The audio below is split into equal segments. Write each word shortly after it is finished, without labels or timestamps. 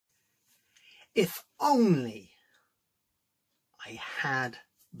If only I had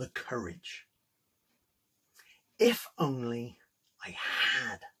the courage. If only I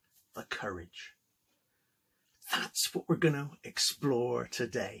had the courage. That's what we're going to explore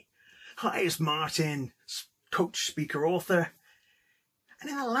today. Hi, it's Martin, coach, speaker, author. And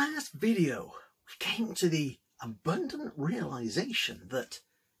in the last video, we came to the abundant realization that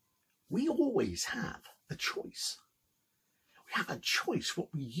we always have a choice. We have a choice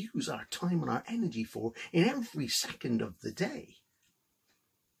what we use our time and our energy for in every second of the day.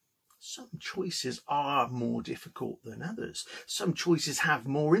 Some choices are more difficult than others. Some choices have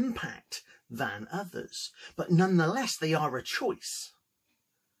more impact than others. But nonetheless, they are a choice.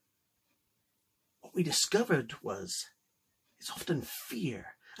 What we discovered was it's often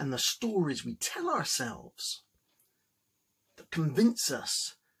fear and the stories we tell ourselves that convince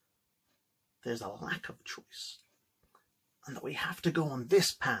us there's a lack of choice and that we have to go on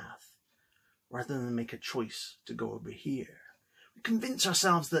this path rather than make a choice to go over here. We convince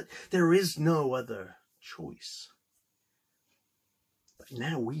ourselves that there is no other choice. But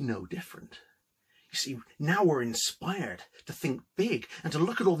now we know different. You see, now we're inspired to think big and to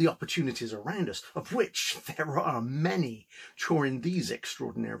look at all the opportunities around us, of which there are many during these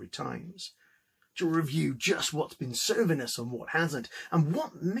extraordinary times, to review just what's been serving us and what hasn't, and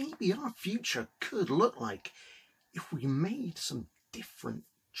what maybe our future could look like if we made some different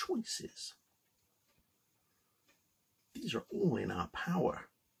choices. These are all in our power.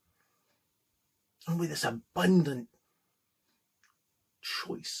 And with this abundant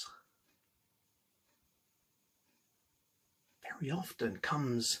choice, very often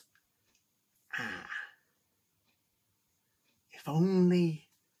comes, if only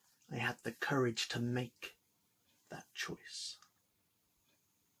I had the courage to make that choice.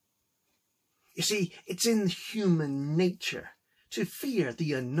 You see, it's in human nature to fear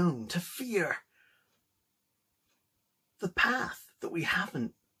the unknown, to fear the path that we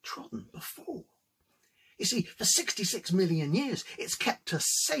haven't trodden before. You see, for 66 million years, it's kept us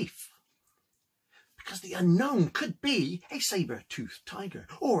safe because the unknown could be a saber-toothed tiger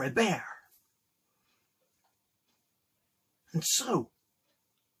or a bear. And so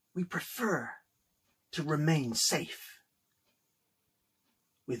we prefer to remain safe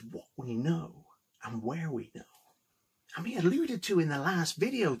with what we know and where we know. And we alluded to in the last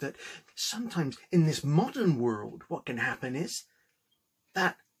video that sometimes in this modern world, what can happen is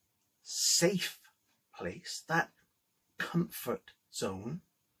that safe place, that comfort zone,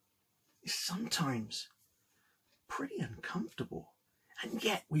 is sometimes pretty uncomfortable. And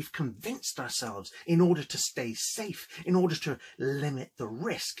yet we've convinced ourselves in order to stay safe, in order to limit the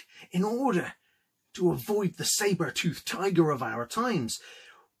risk, in order to avoid the saber-toothed tiger of our times,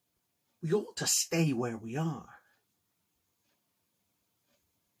 we ought to stay where we are.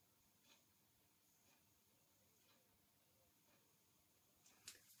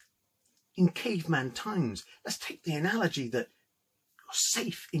 In caveman times, let's take the analogy that you're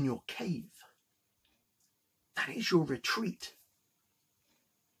safe in your cave. That is your retreat.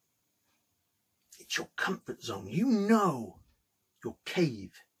 It's your comfort zone. You know your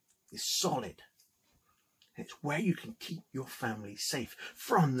cave is solid. It's where you can keep your family safe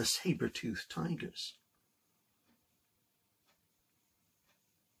from the saber-toothed tigers.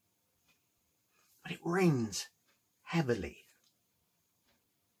 But it rains heavily,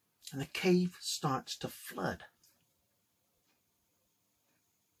 and the cave starts to flood.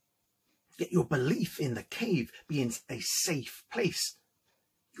 Yet your belief in the cave being a safe place,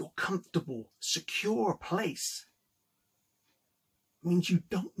 your comfortable, secure place, means you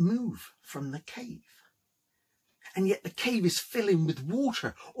don't move from the cave. And yet the cave is filling with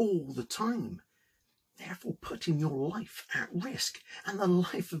water all the time, therefore putting your life at risk and the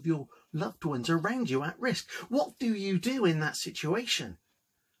life of your loved ones around you at risk. What do you do in that situation?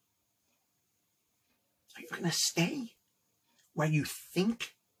 Are you going to stay where you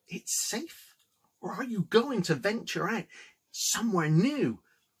think it's safe? Or are you going to venture out somewhere new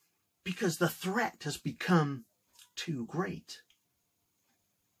because the threat has become too great?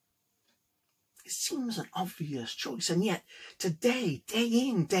 It seems an obvious choice, and yet today, day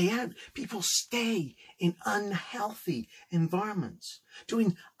in, day out, people stay in unhealthy environments,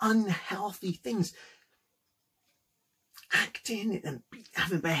 doing unhealthy things, acting and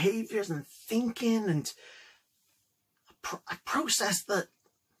having behaviours and thinking, and a process that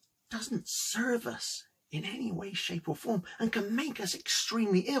doesn't serve us in any way, shape or form and can make us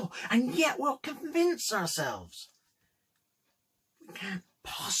extremely ill. And yet we'll convince ourselves we can't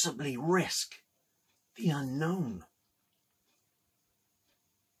possibly risk the unknown.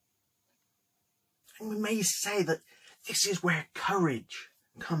 And we may say that this is where courage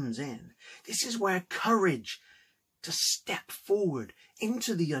comes in. This is where courage to step forward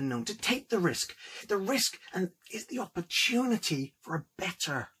into the unknown, to take the risk and is the opportunity for a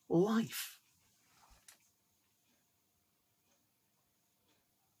better life.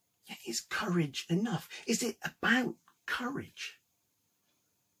 Yet is courage enough? Is it about courage?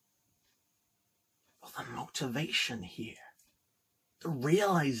 Well, the motivation here, the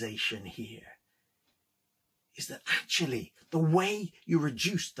realization here is that actually the way you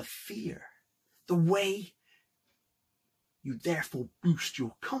reduce the fear, the way you therefore boost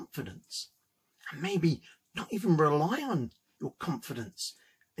your confidence, and maybe not even rely on your confidence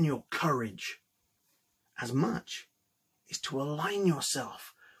and your courage as much, is to align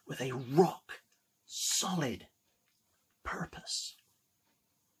yourself with a rock solid purpose.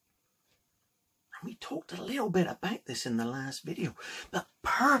 And we talked a little bit about this in the last video, but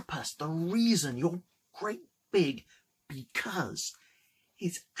purpose, the reason, your great big because,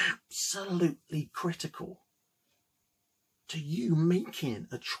 is absolutely critical to you making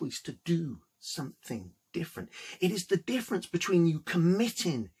a choice to do something different. It is the difference between you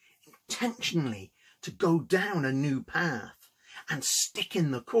committing intentionally to go down a new path and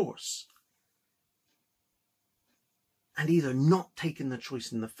sticking the course, and either not taking the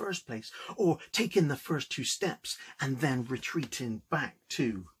choice in the first place or taking the first 2 steps and then retreating back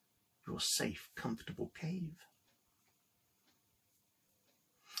to your safe, comfortable cave.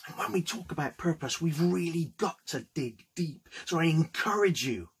 And when we talk about purpose, we've really got to dig deep. So I encourage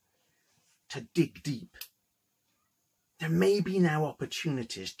you to dig deep. There may be now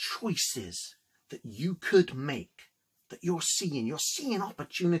opportunities, choices that you could make, that you're seeing. You're seeing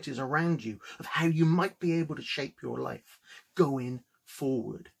opportunities around you of how you might be able to shape your life going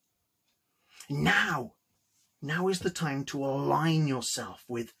forward. Now is the time to align yourself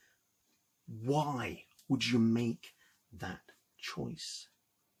with why would you make that choice.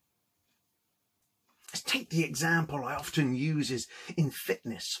 Let's take the example I often use is in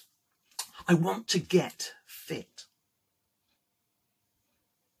fitness. I want to get fit.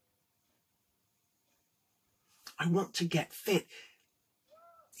 I want to get fit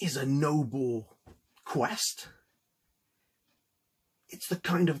is a noble quest. It's the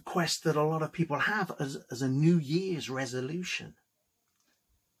kind of quest that a lot of people have as a New Year's resolution.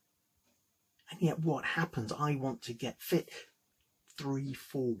 And yet what happens? I want to get fit.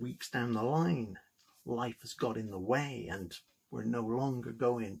 3-4 weeks down the line, life has got in the way and we're no longer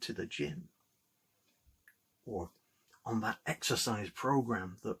going to the gym or on that exercise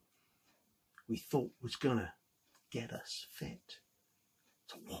program that we thought was going to get us fit.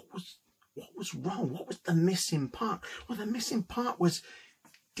 So what was wrong? What was the missing part? Well, the missing part was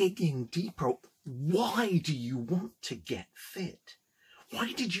digging deeper. Why do you want to get fit?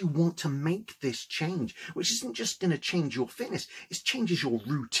 Why did you want to make this change? Which isn't just going to change your fitness. It changes your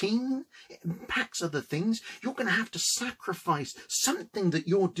routine. It impacts other things. You're going to have to sacrifice something that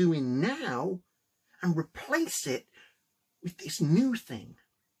you're doing now and replace it with this new thing.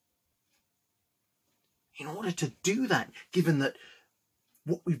 In order to do that, given that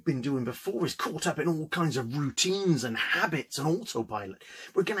what we've been doing before is caught up in all kinds of routines and habits and autopilot,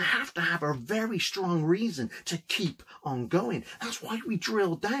 we're going to have a very strong reason to keep on going. That's why we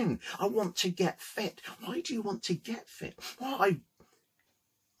drill down. I want to get fit. Why do you want to get fit? Well, I've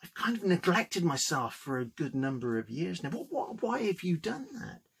kind of neglected myself for a good number of years now. Why have you done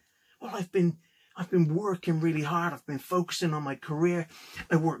that? Well, I've been working really hard. I've been focusing on my career.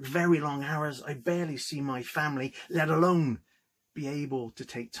 I work very long hours. I barely see my family, let alone be able to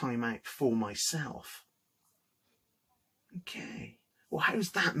take time out for myself. Okay. Well,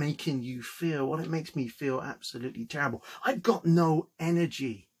 how's that making you feel? Well, it makes me feel absolutely terrible. I've got no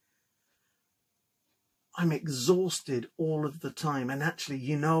energy. I'm exhausted all of the time. And actually,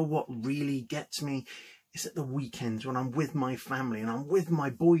 you know what really gets me? It's at the weekends when I'm with my family and I'm with my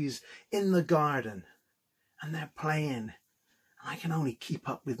boys in the garden and they're playing. And I can only keep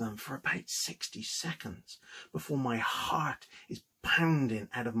up with them for about 60 seconds before my heart is pounding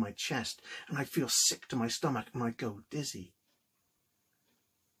out of my chest and I feel sick to my stomach and I go dizzy.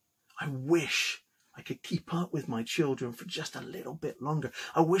 I wish I could keep up with my children for just a little bit longer.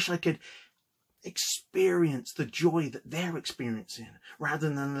 I wish I could experience the joy that they're experiencing rather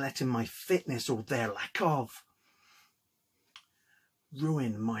than letting my fitness or their lack of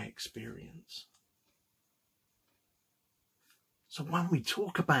ruin my experience. So when we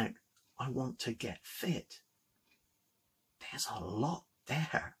talk about I want to get fit, there's a lot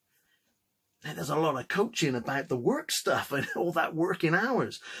there. Now, there's a lot of coaching about the work stuff and all that working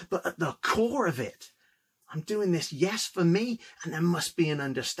hours, but at the core of it, I'm doing this, yes, for me, and there must be an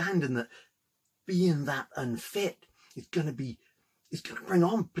understanding that being that unfit is going to be is going to bring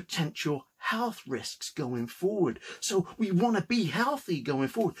on potential health risks going forward. So we want to be healthy going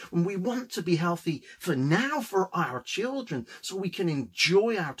forward, and we want to be healthy for now for our children, so we can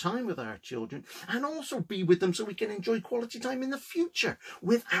enjoy our time with our children and also be with them so we can enjoy quality time in the future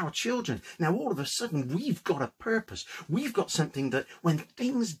with our children. Now, all of a sudden, we've got a purpose. We've got something that when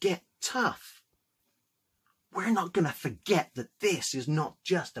things get tough, we're not going to forget that this is not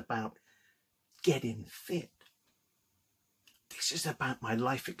just about getting fit. This is about my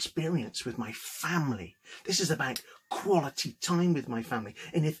life experience with my family. This is about quality time with my family.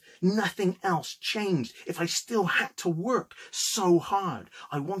 And if nothing else changed, if I still had to work so hard,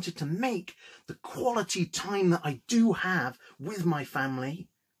 I wanted to make the quality time that I do have with my family,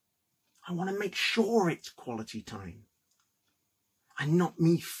 I want to make sure it's quality time and not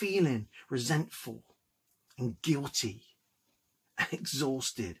me feeling resentful and guilty and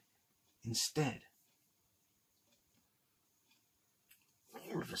exhausted instead.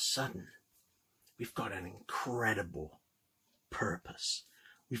 All of a sudden, we've got an incredible purpose.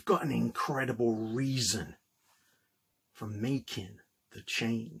 We've got an incredible reason for making the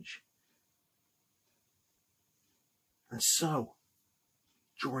change. And so,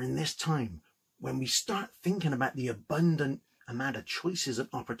 during this time, when we start thinking about the abundant amount of choices and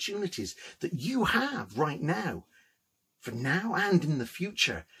opportunities that you have right now, for now and in the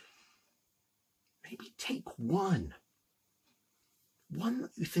future, maybe take one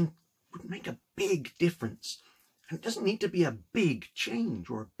that you think would make a big difference. And it doesn't need to be a big change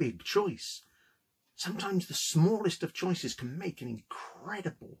or a big choice. Sometimes the smallest of choices can make an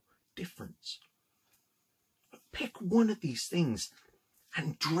incredible difference. But pick one of these things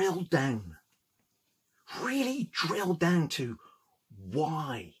and drill down. Really drill down to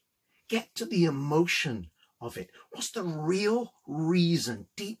why. Get to the emotion of it. What's the real reason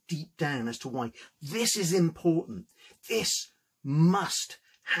deep down as to why this is important? This must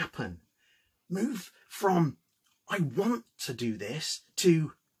happen. Move from I want to do this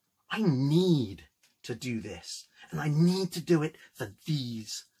to I need to do this, and I need to do it for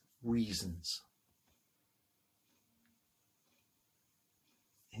these reasons.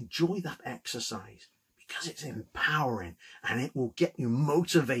 Enjoy that exercise because it's empowering and it will get you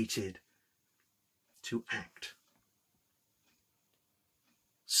motivated to act.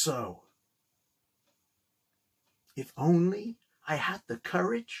 So, if only I had the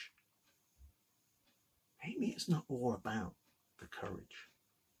courage. Maybe it's not all about the courage.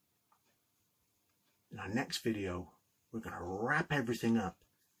 In our next video, we're going to wrap everything up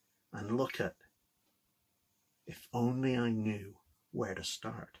and look at if only I knew where to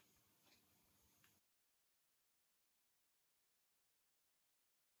start.